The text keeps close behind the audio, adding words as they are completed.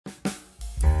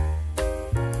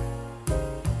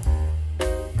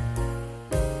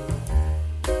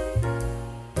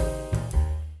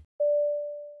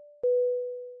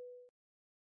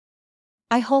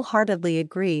I wholeheartedly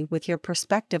agree with your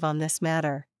perspective on this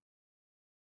matter.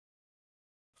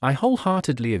 I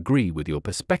wholeheartedly agree with your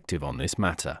perspective on this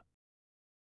matter.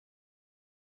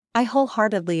 I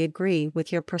wholeheartedly agree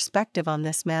with your perspective on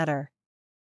this matter.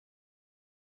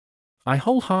 I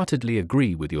wholeheartedly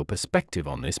agree with your perspective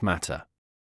on this matter.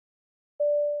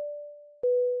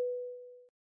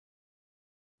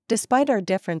 Despite our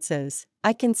differences,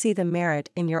 I can see the merit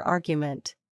in your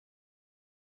argument.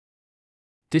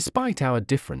 Despite our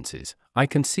differences, I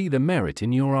can see the merit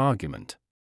in your argument.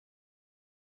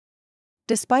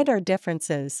 Despite our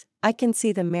differences, I can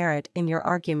see the merit in your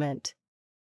argument.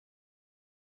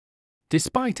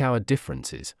 Despite our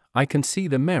differences, I can see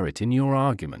the merit in your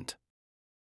argument.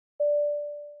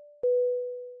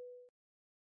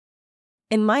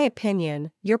 In my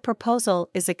opinion, your proposal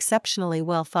is exceptionally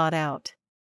well thought out.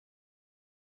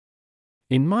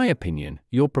 In my opinion,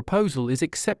 your proposal is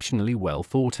exceptionally well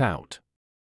thought out.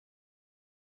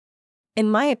 In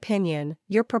my opinion,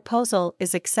 your proposal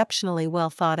is exceptionally well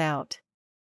thought out.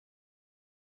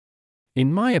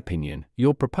 In my opinion,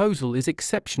 your proposal is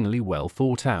exceptionally well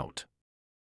thought out.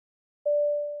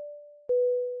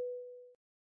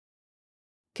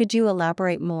 Could you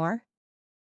elaborate more?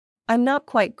 I'm not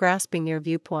quite grasping your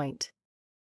viewpoint.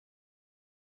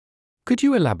 Could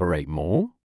you elaborate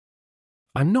more?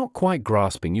 I'm not quite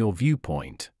grasping your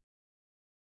viewpoint.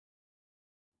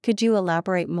 Could you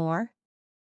elaborate more?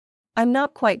 I'm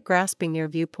not quite grasping your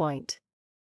viewpoint.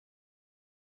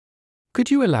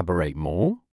 Could you elaborate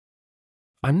more?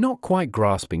 I'm not quite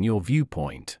grasping your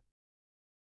viewpoint.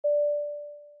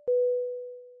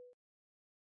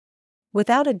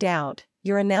 Without a doubt,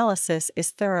 your analysis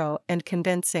is thorough and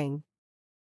convincing.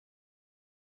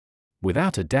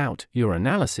 Without a doubt, your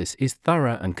analysis is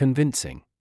thorough and convincing.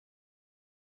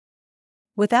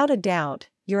 Without a doubt,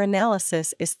 your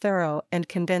analysis is thorough and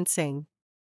convincing.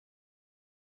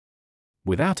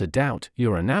 Without a doubt,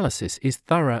 your analysis is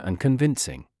thorough and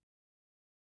convincing.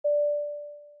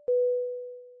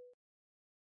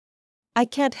 I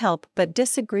can't help but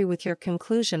disagree with your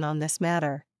conclusion on this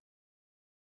matter.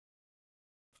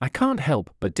 I can't help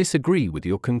but disagree with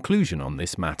your conclusion on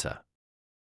this matter.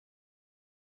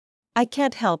 I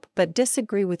can't help but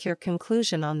disagree with your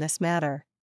conclusion on this matter.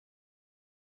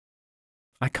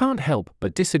 I can't help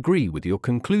but disagree with your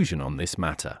conclusion on this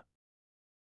matter.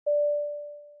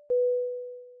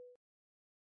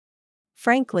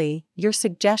 Frankly, your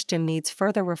suggestion needs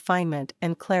further refinement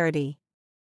and clarity.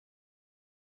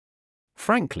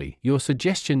 Frankly, your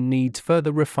suggestion needs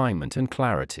further refinement and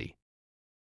clarity.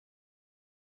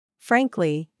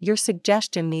 Frankly, your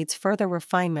suggestion needs further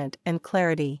refinement and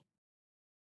clarity.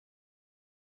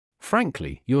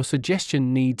 Frankly, your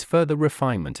suggestion needs further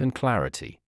refinement and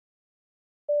clarity.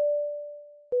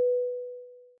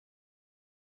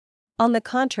 On the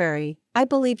contrary, I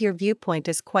believe your viewpoint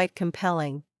is quite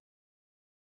compelling.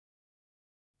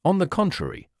 On the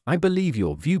contrary, I believe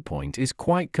your viewpoint is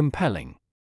quite compelling.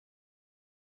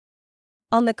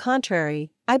 On the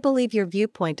contrary, I believe your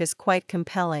viewpoint is quite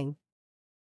compelling.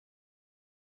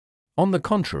 On the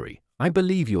contrary, I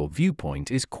believe your viewpoint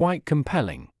is quite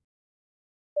compelling.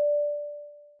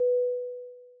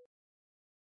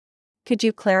 Could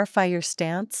you clarify your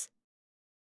stance?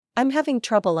 I'm having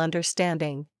trouble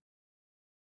understanding.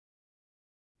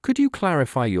 Could you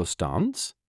clarify your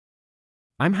stance?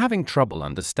 I'm having trouble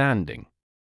understanding.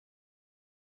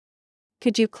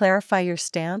 Could you clarify your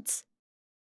stance?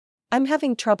 I'm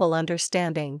having trouble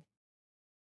understanding.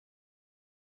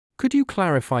 Could you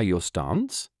clarify your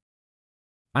stance?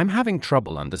 I'm having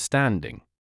trouble understanding.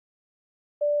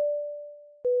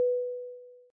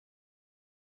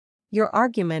 Your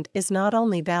argument is not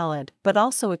only valid but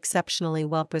also exceptionally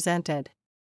well presented.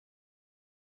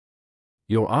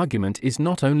 Your argument is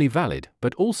not only valid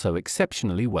but also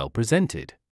exceptionally well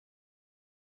presented.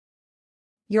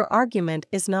 Your argument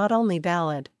is not only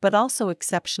valid but also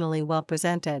exceptionally well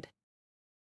presented.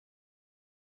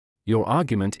 Your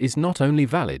argument is not only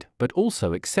valid but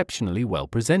also exceptionally well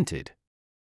presented.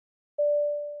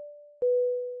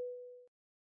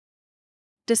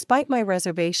 Despite my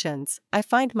reservations, I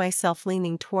find myself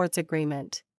leaning towards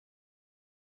agreement.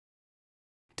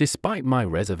 Despite my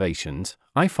reservations,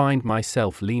 I find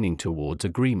myself leaning towards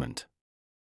agreement.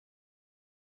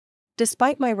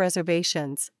 Despite my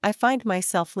reservations, I find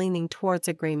myself leaning towards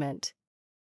agreement.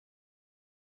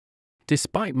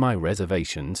 Despite my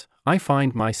reservations, I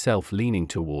find myself leaning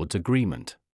towards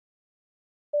agreement.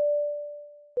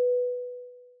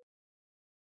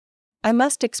 I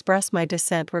must express my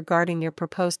dissent regarding your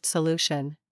proposed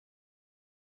solution.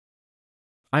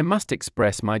 I must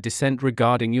express my dissent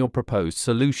regarding your proposed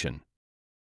solution.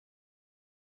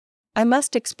 I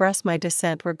must express my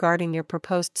dissent regarding your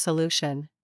proposed solution.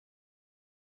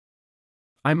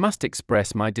 I must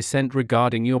express my dissent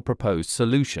regarding your proposed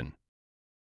solution.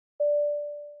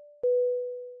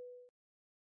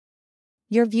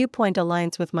 Your viewpoint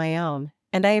aligns with my own,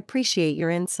 and I appreciate your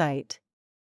insight.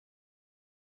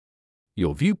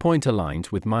 Your viewpoint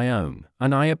aligns with my own,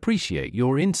 and I appreciate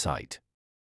your insight.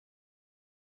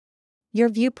 Your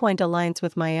viewpoint aligns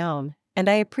with my own, and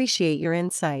I appreciate your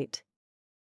insight.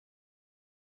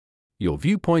 Your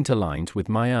viewpoint aligns with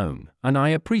my own, and I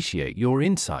appreciate your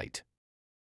insight.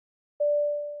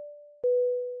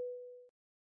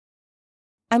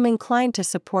 I'm inclined to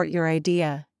support your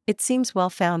idea. It seems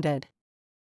well-founded.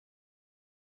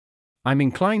 I'm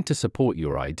inclined to support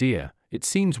your idea. It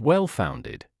seems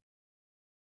well-founded.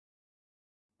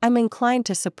 I'm inclined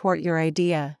to support your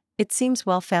idea. It seems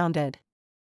well-founded.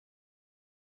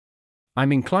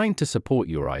 I'm inclined to support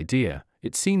your idea.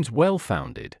 It seems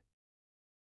well-founded.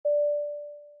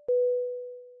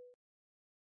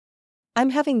 I'm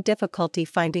having difficulty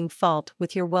finding fault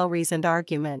with your well-reasoned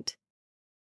argument.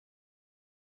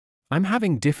 I'm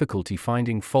having difficulty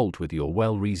finding fault with your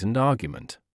well-reasoned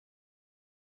argument.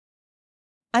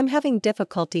 I'm having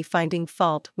difficulty finding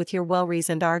fault with your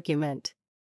well-reasoned argument.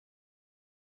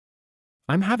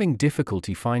 I'm having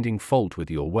difficulty finding fault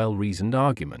with your well-reasoned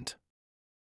argument.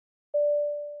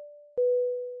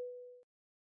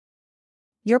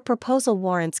 Your proposal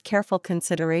warrants careful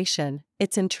consideration.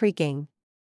 It's intriguing.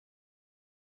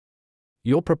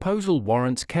 Your proposal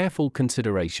warrants careful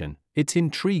consideration. It's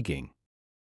intriguing.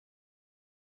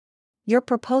 Your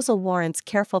proposal warrants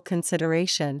careful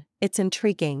consideration. It's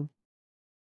intriguing.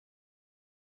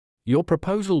 Your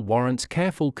proposal warrants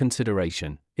careful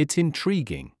consideration. It's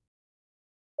intriguing.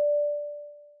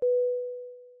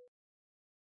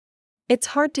 It's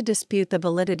hard to dispute the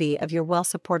validity of your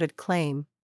well-supported claim.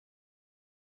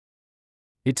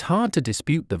 It's hard to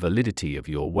dispute the validity of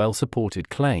your well-supported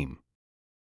claim.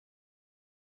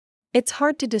 It's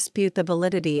hard to dispute the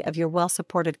validity of your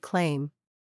well-supported claim.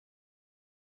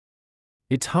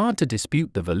 It's hard to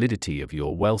dispute the validity of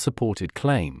your well-supported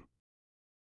claim.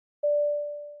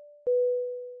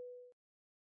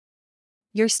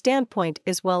 Your standpoint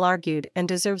is well-argued and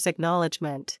deserves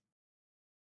acknowledgement.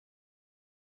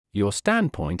 Your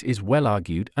standpoint is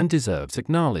well-argued and deserves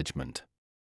acknowledgement.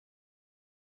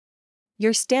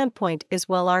 Your standpoint is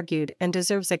well-argued and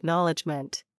deserves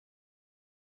acknowledgement.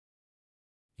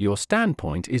 Your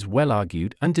standpoint is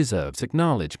well-argued and deserves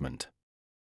acknowledgement.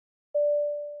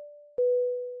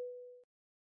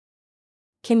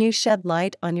 Can you shed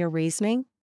light on your reasoning?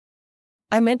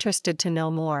 I'm interested to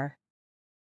know more.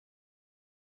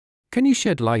 Can you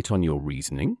shed light on your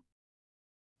reasoning?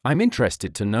 I'm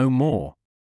interested to know more.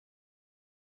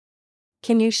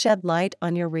 Can you shed light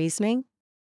on your reasoning?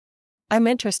 I'm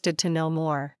interested to know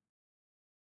more.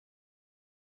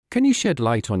 Can you shed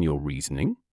light on your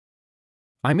reasoning?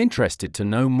 I'm interested to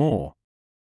know more.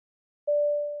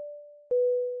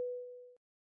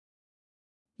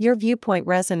 Your viewpoint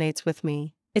resonates with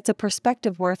me. It's a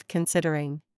perspective worth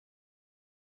considering.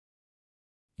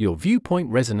 Your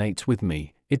viewpoint resonates with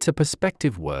me. It's a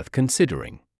perspective worth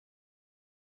considering.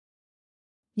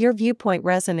 Your viewpoint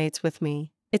resonates with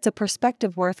me. It's a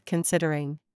perspective worth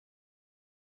considering.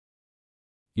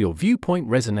 Your viewpoint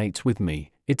resonates with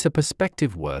me. It's a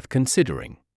perspective worth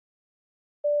considering.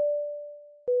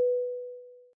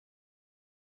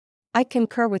 I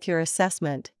concur with your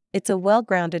assessment. It's a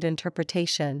well-grounded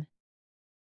interpretation.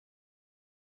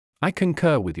 I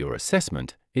concur with your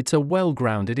assessment. It's a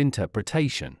well-grounded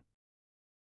interpretation.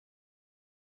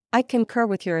 I concur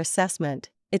with your assessment.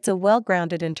 It's a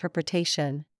well-grounded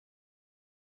interpretation.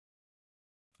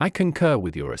 I concur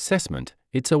with your assessment.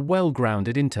 It's a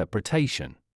well-grounded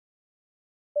interpretation.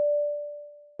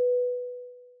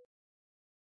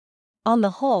 On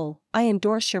the whole, I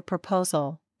endorse your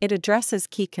proposal. It addresses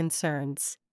key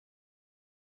concerns.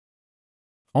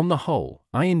 On the whole,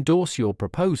 I endorse your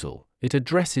proposal. It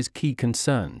addresses key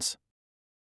concerns.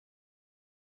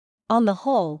 On the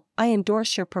whole, I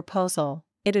endorse your proposal.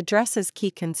 It addresses key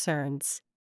concerns.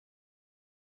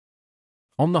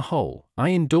 On the whole,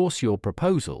 I endorse your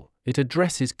proposal. It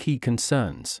addresses key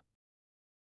concerns.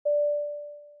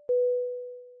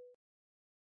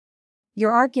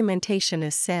 Your argumentation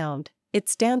is sound. It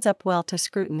stands up well to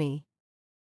scrutiny.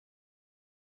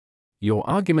 Your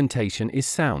argumentation is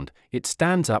sound. It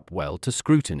stands up well to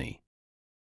scrutiny.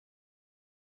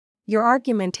 Your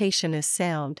argumentation is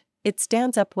sound. It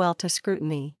stands up well to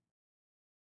scrutiny.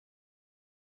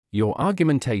 Your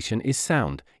argumentation is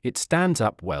sound. It stands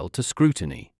up well to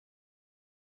scrutiny.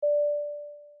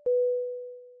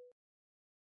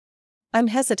 I'm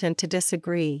hesitant to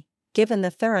disagree. given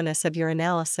the thoroughness of your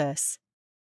analysis.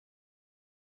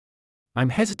 I'm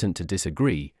hesitant to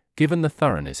disagree, given the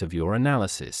thoroughness of your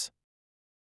analysis.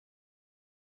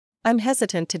 I'm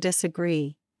hesitant to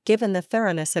disagree, given the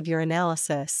thoroughness of your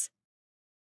analysis.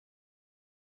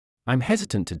 I'm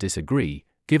hesitant to disagree,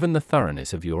 given the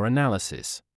thoroughness of your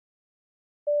analysis.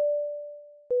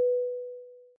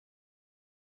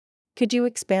 Could you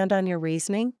expand on your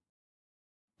reasoning?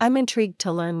 I'm intrigued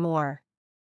to learn more.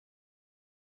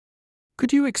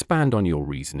 Could you expand on your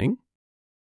reasoning?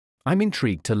 I'm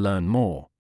intrigued to learn more.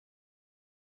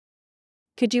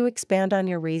 Could you expand on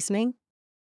your reasoning?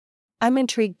 I'm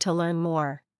intrigued to learn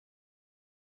more.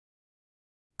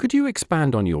 Could you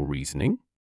expand on your reasoning?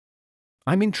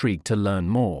 I'm intrigued to learn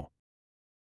more.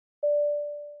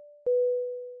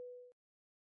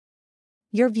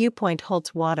 Your viewpoint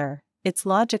holds water. It's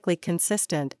logically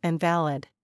consistent and valid.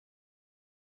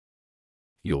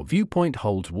 Your viewpoint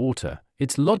holds water.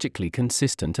 It's logically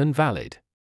consistent and valid.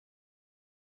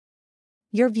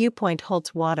 Your viewpoint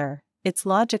holds water. It's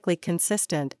logically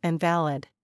consistent and valid.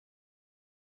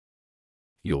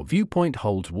 Your viewpoint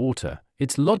holds water.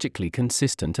 It's logically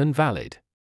consistent and valid.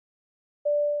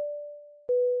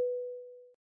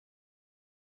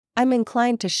 I'm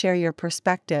inclined to share your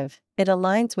perspective. It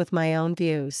aligns with my own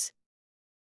views.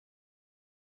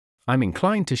 I'm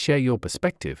inclined to share your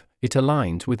perspective. It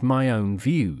aligns with my own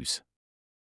views.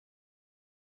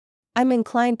 I'm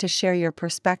inclined to share your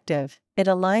perspective. It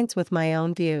aligns with my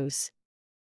own views.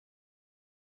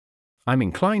 I'm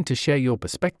inclined to share your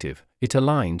perspective. It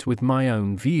aligns with my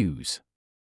own views.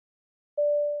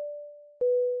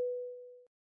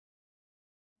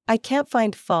 I can't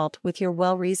find fault with your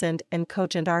well-reasoned and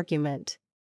cogent argument.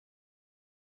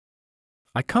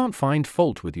 I can't find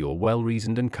fault with your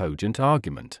well-reasoned and cogent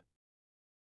argument.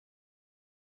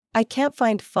 I can't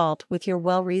find fault with your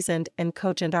well-reasoned and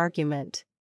cogent argument.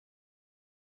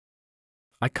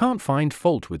 I can't find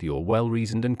fault with your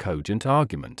well-reasoned and cogent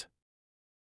argument.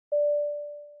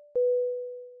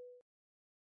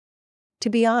 To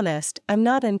be honest, I'm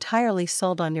not entirely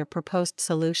sold on your proposed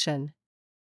solution.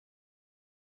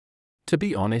 To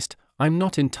be honest, I'm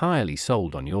not entirely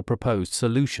sold on your proposed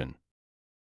solution.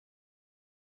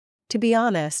 To be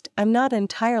honest, I'm not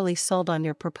entirely sold on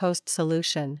your proposed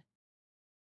solution.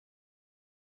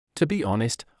 To be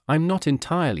honest, I'm not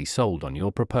entirely sold on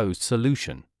your proposed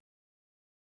solution.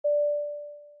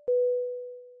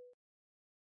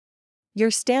 Your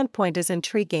standpoint is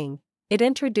intriguing. It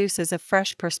introduces a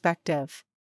fresh perspective.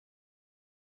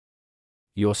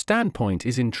 Your standpoint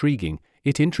is intriguing.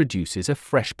 It introduces a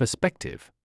fresh perspective.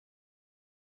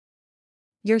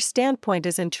 Your standpoint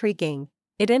is intriguing.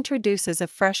 It introduces a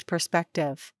fresh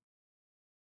perspective.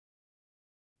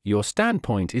 Your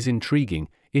standpoint is intriguing.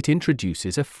 It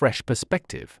introduces a fresh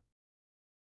perspective.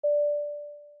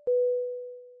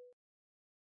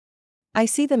 I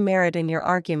see the merit in your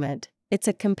argument. It's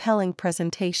a compelling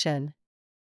presentation.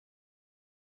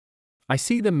 I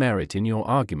see the merit in your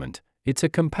argument. It's a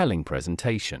compelling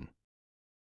presentation.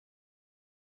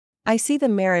 I see the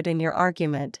merit in your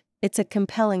argument. It's a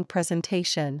compelling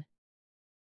presentation.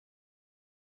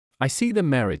 I see the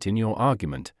merit in your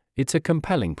argument. It's a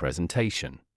compelling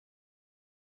presentation.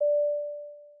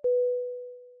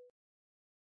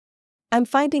 I'm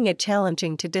finding it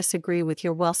challenging to disagree with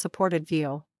your well-supported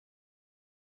view.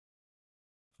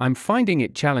 I'm finding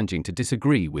it challenging to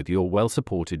disagree with your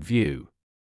well-supported view.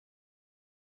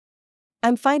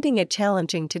 I'm finding it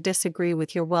challenging to disagree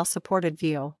with your well-supported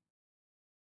view.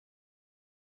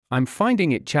 I'm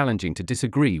finding it challenging to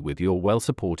disagree with your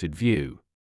well-supported view.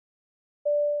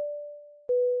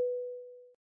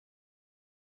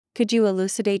 Could you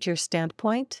elucidate your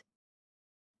standpoint?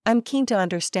 I'm keen to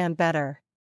understand better.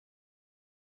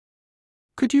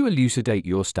 Could you elucidate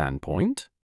your standpoint?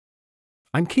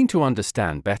 I'm keen to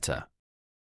understand better.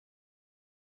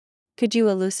 Could you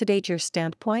elucidate your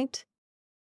standpoint?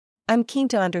 I'm keen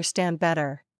to understand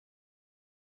better.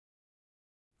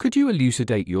 Could you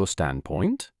elucidate your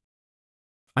standpoint?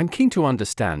 I'm keen to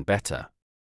understand better.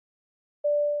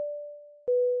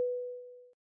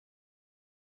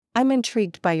 I'm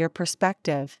intrigued by your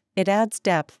perspective. It adds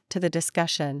depth to the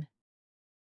discussion.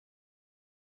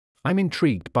 I'm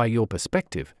intrigued by your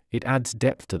perspective. It adds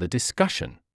depth to the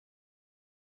discussion.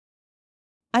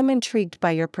 I'm intrigued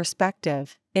by your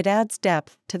perspective. It adds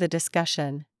depth to the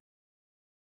discussion.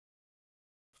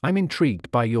 I'm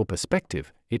intrigued by your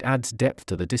perspective. It adds depth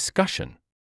to the discussion.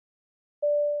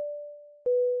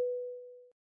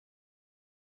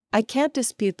 I can't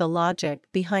dispute the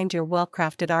logic behind your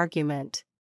well-crafted argument.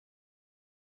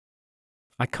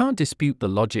 I can't dispute the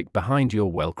logic behind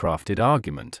your well-crafted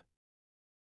argument.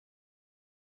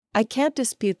 I can't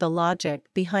dispute the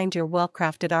logic behind your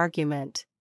well-crafted argument.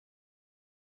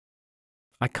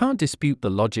 I can't dispute the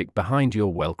logic behind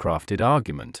your well-crafted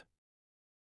argument.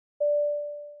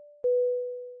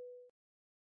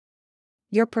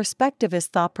 Your perspective is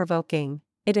thought-provoking.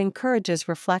 It encourages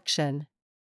reflection.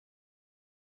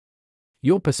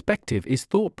 Your perspective is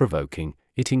thought-provoking.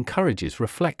 It encourages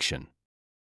reflection.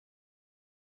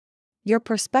 Your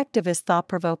perspective is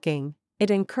thought-provoking.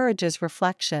 It encourages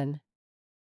reflection.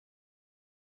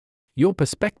 Your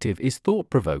perspective is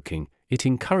thought-provoking. It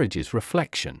encourages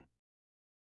reflection.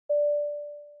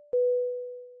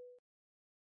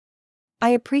 I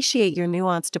appreciate your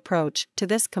nuanced approach to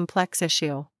this complex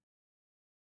issue.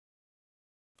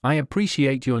 I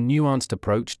appreciate your nuanced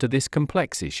approach to this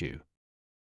complex issue.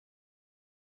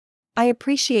 I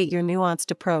appreciate your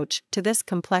nuanced approach to this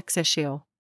complex issue.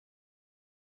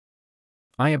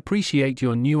 I appreciate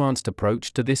your nuanced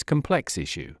approach to this complex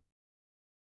issue.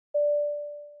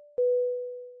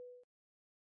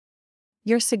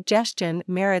 Your suggestion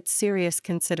merits serious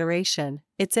consideration.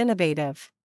 It's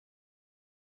innovative.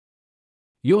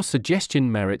 Your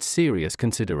suggestion merits serious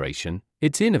consideration.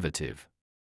 It's innovative.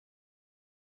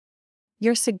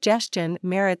 Your suggestion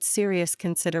merits serious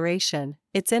consideration.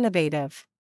 It's innovative.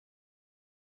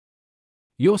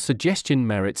 Your suggestion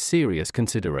merits serious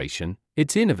consideration.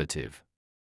 It's innovative.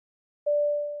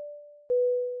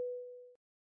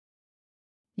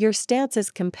 Your stance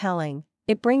is compelling.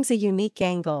 It brings a unique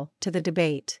angle to the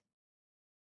debate.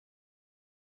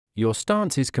 Your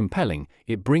stance is compelling.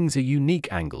 It brings a unique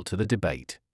angle to the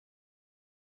debate.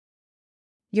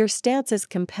 Your stance is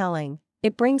compelling.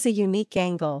 It brings a unique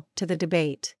angle to the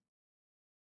debate.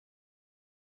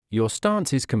 Your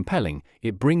stance is compelling.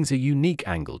 It brings a unique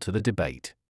angle to the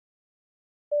debate.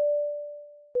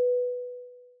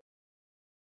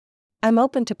 I'm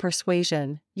open to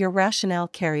persuasion. Your rationale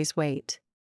carries weight.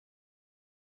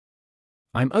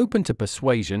 I'm open to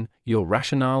persuasion. Your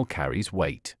rationale carries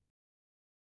weight.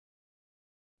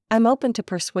 I'm open to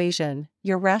persuasion.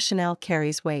 Your rationale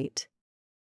carries weight.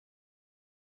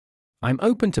 I'm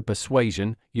open to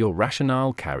persuasion. Your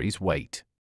rationale carries weight.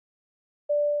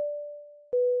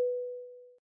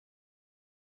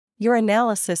 Your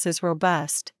analysis is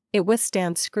robust. It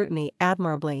withstands scrutiny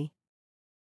admirably.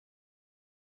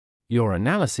 Your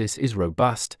analysis is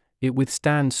robust. It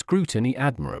withstands scrutiny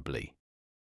admirably.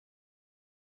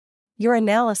 Your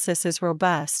analysis is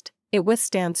robust. It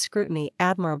withstands scrutiny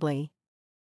admirably.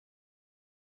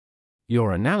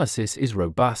 Your analysis is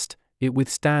robust. It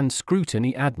withstands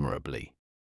scrutiny admirably.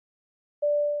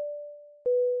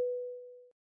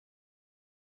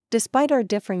 Despite our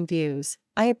differing views,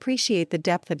 I appreciate the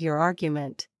depth of your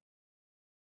argument.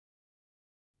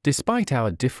 Despite our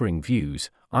differing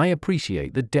views, I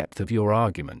appreciate the depth of your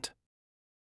argument.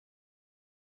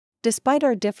 Despite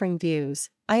our differing views,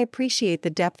 I appreciate the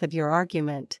depth of your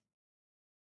argument.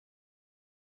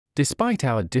 Despite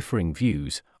our differing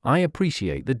views, I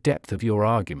appreciate the depth of your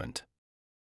argument.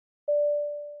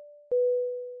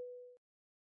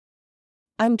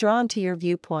 I'm drawn to your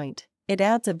viewpoint. It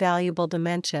adds a valuable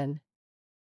dimension.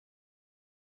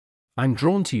 I'm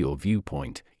drawn to your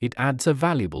viewpoint. It adds a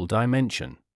valuable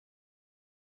dimension.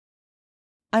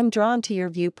 I'm drawn to your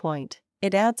viewpoint.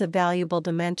 It adds a valuable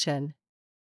dimension.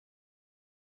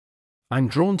 I'm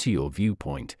drawn to your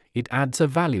viewpoint. It adds a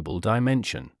valuable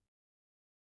dimension.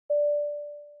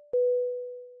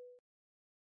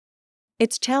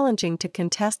 It's challenging to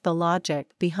contest the logic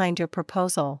behind your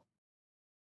proposal.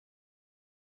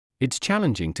 It's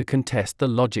challenging to contest the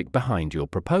logic behind your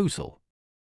proposal.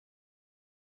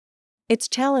 It's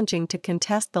challenging to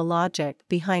contest the logic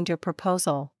behind your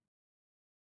proposal.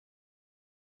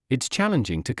 It's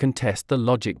challenging to contest the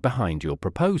logic behind your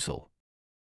proposal.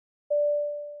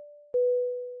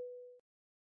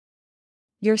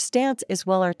 Your stance is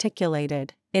well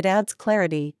articulated. It adds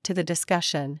clarity to the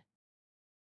discussion.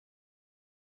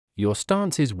 Your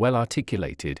stance is well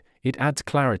articulated. It adds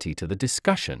clarity to the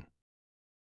discussion.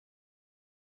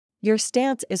 Your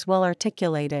stance is well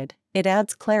articulated. It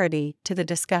adds clarity to the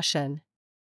discussion.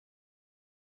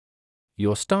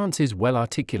 Your stance is well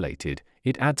articulated.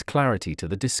 It adds clarity to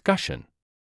the discussion.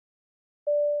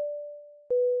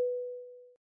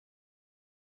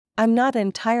 I'm not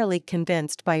entirely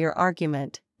convinced by your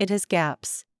argument. It has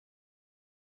gaps.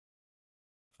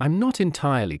 I'm not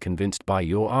entirely convinced by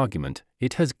your argument.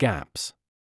 It has gaps.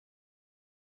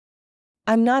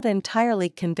 I'm not entirely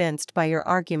convinced by your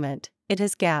argument. It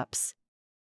has gaps.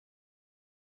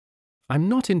 I'm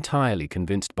not entirely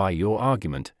convinced by your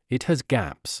argument. It has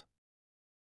gaps.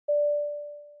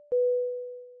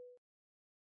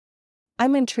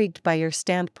 I'm intrigued by your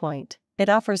standpoint. It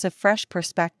offers a fresh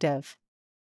perspective.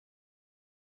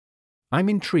 I'm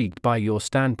intrigued by your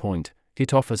standpoint,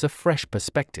 it offers a fresh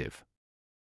perspective.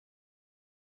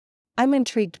 I'm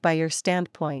intrigued by your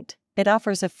standpoint, it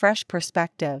offers a fresh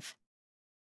perspective.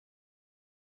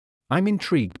 I'm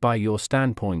intrigued by your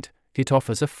standpoint, it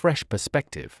offers a fresh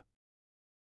perspective.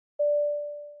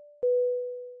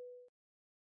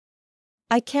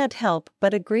 I can't help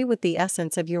but agree with the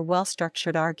essence of your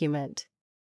well-structured argument.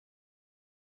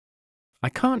 I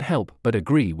can't help but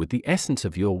agree with the essence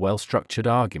of your well-structured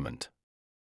argument.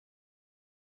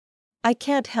 I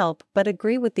can't help but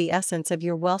agree with the essence of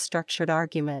your well-structured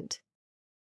argument.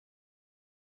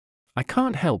 I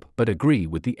can't help but agree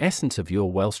with the essence of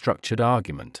your well-structured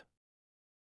argument.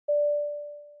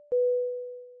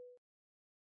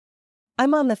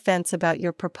 I'm on the fence about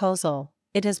your proposal,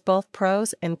 it has both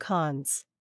pros and cons.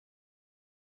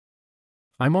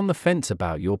 I'm on the fence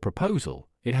about your proposal,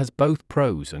 it has both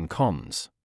pros and cons.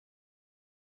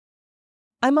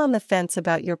 I'm on the fence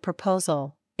about your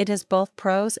proposal, it has both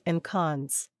pros and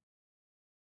cons.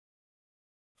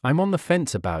 I'm on the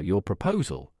fence about your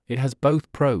proposal, it has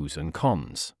both pros and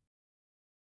cons.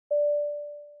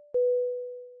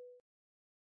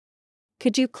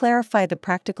 Could you clarify the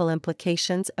practical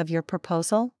implications of your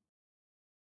proposal?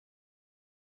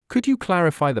 Could you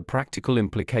clarify the practical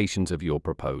implications of your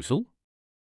proposal?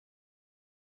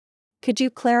 Could you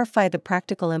clarify the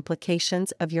practical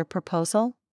implications of your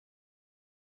proposal?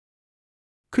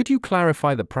 Could you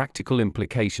clarify the practical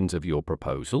implications of your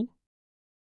proposal?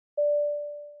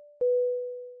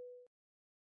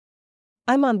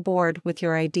 I'm on board with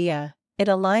your idea, it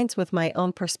aligns with my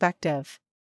own perspective.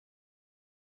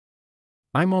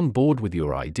 I'm on board with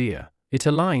your idea, it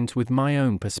aligns with my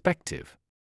own perspective.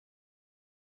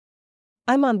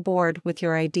 I'm on board with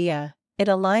your idea, it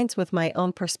aligns with my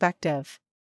own perspective.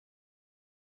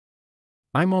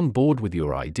 I'm on board with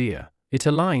your idea, it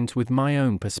aligns with my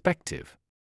own perspective.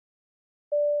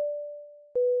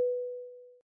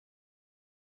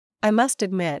 I must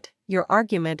admit, your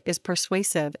argument is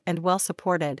persuasive and well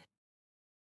supported.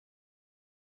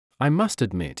 I must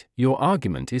admit, your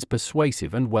argument is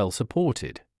persuasive and well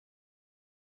supported.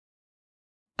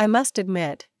 I must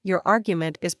admit, your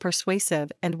argument is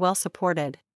persuasive and well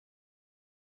supported.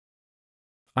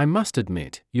 I must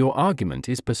admit, your argument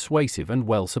is persuasive and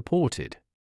well supported.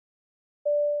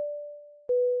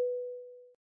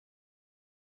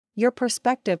 Your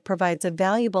perspective provides a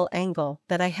valuable angle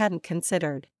that I hadn't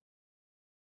considered.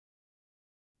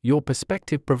 Your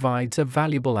perspective provides a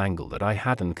valuable angle that I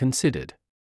hadn't considered.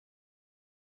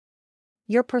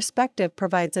 Your perspective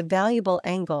provides a valuable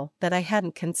angle that I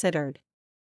hadn't considered.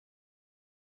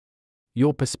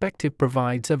 Your perspective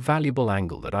provides a valuable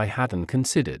angle that I hadn't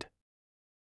considered.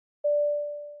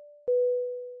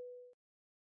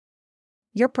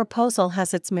 Your proposal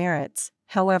has its merits,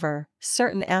 however,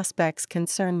 certain aspects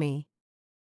concern me.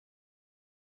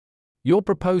 Your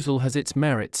proposal has its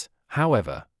merits,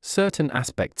 however, certain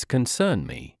aspects concern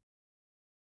me.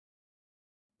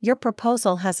 Your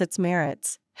proposal has its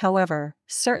merits, however,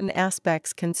 certain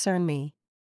aspects concern me.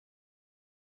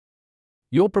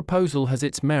 Your proposal has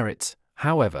its merits,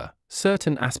 however,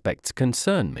 certain aspects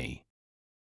concern me.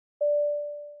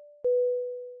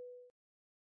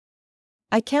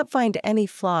 I can't find any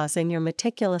flaws in your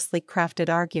meticulously crafted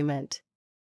argument.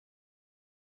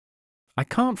 I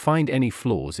can't find any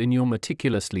flaws in your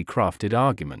meticulously crafted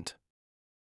argument.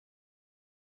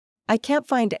 I can't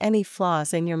find any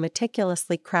flaws in your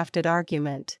meticulously crafted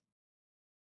argument.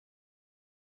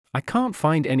 I can't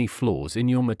find any flaws in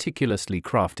your meticulously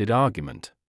crafted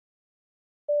argument.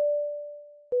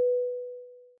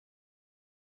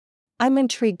 I'm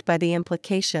intrigued by the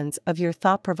implications of your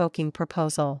thought-provoking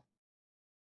proposal.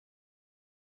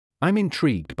 I'm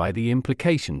intrigued by the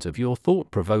implications of your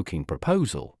thought-provoking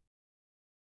proposal.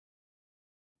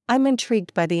 I'm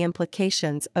intrigued by the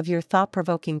implications of your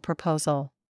thought-provoking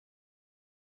proposal.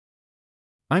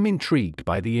 I'm intrigued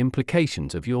by the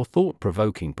implications of your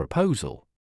thought-provoking proposal.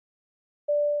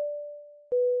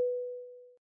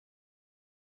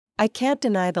 I can't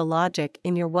deny the logic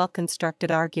in your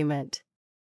well-constructed argument.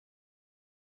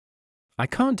 I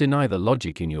can't deny the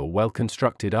logic in your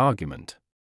well-constructed argument.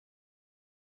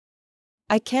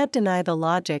 I can't deny the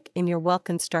logic in your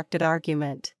well-constructed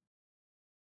argument.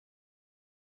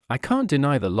 I can't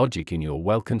deny the logic in your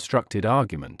well-constructed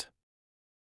argument.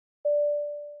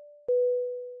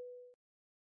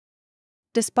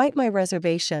 Despite my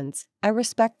reservations, I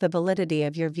respect the validity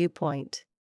of your viewpoint.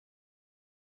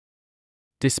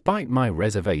 Despite my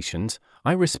reservations,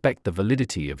 I respect the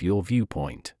validity of your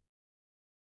viewpoint.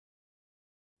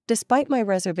 Despite my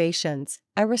reservations,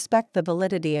 I respect the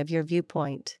validity of your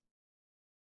viewpoint.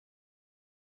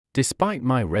 Despite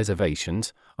my reservations,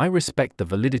 I respect the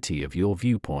validity of your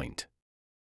viewpoint.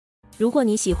 如果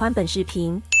你喜欢本视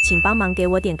频，请帮忙给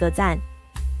我点个赞。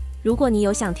如果你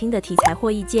有想听的题材或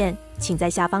意见，请在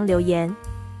下方留言。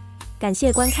感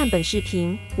谢观看本视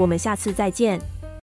频，我们下次再见。